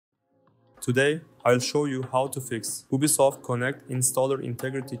Today, I'll show you how to fix Ubisoft Connect installer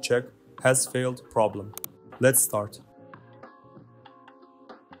integrity check has failed problem. Let's start.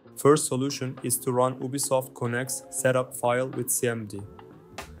 First solution is to run Ubisoft Connect's setup file with cmd.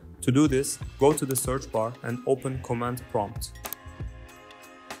 To do this, go to the search bar and open command prompt.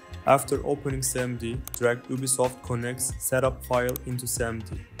 After opening cmd, drag Ubisoft Connect's setup file into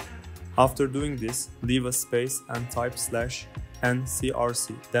cmd. After doing this, leave a space and type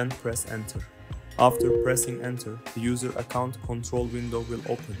 /ncrc, then press enter. After pressing enter, the user account control window will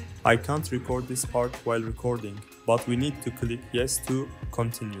open. I can't record this part while recording, but we need to click yes to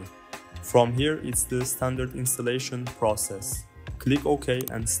continue. From here, it's the standard installation process. Click OK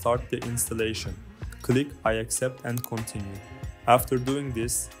and start the installation. Click I accept and continue. After doing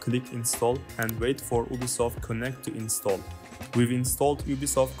this, click install and wait for Ubisoft Connect to install. We've installed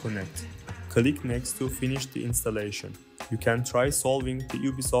Ubisoft Connect. Click next to finish the installation. You can try solving the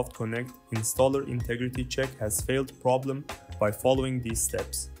Ubisoft Connect installer integrity check has failed problem by following these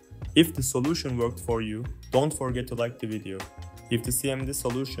steps. If the solution worked for you, don't forget to like the video. If the cmd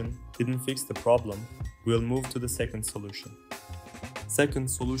solution didn't fix the problem, we'll move to the second solution. Second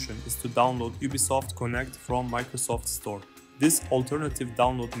solution is to download Ubisoft Connect from Microsoft Store. This alternative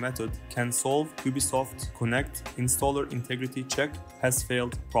download method can solve Ubisoft Connect installer integrity check has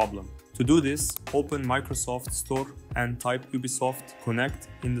failed problem. To do this, open Microsoft Store and type Ubisoft Connect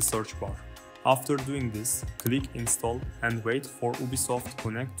in the search bar. After doing this, click install and wait for Ubisoft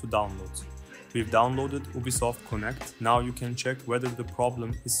Connect to download. We've downloaded Ubisoft Connect. Now you can check whether the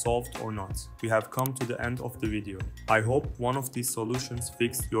problem is solved or not. We have come to the end of the video. I hope one of these solutions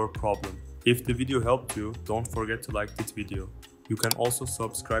fixed your problem. If the video helped you, don't forget to like this video. You can also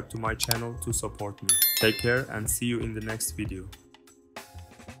subscribe to my channel to support me. Take care and see you in the next video.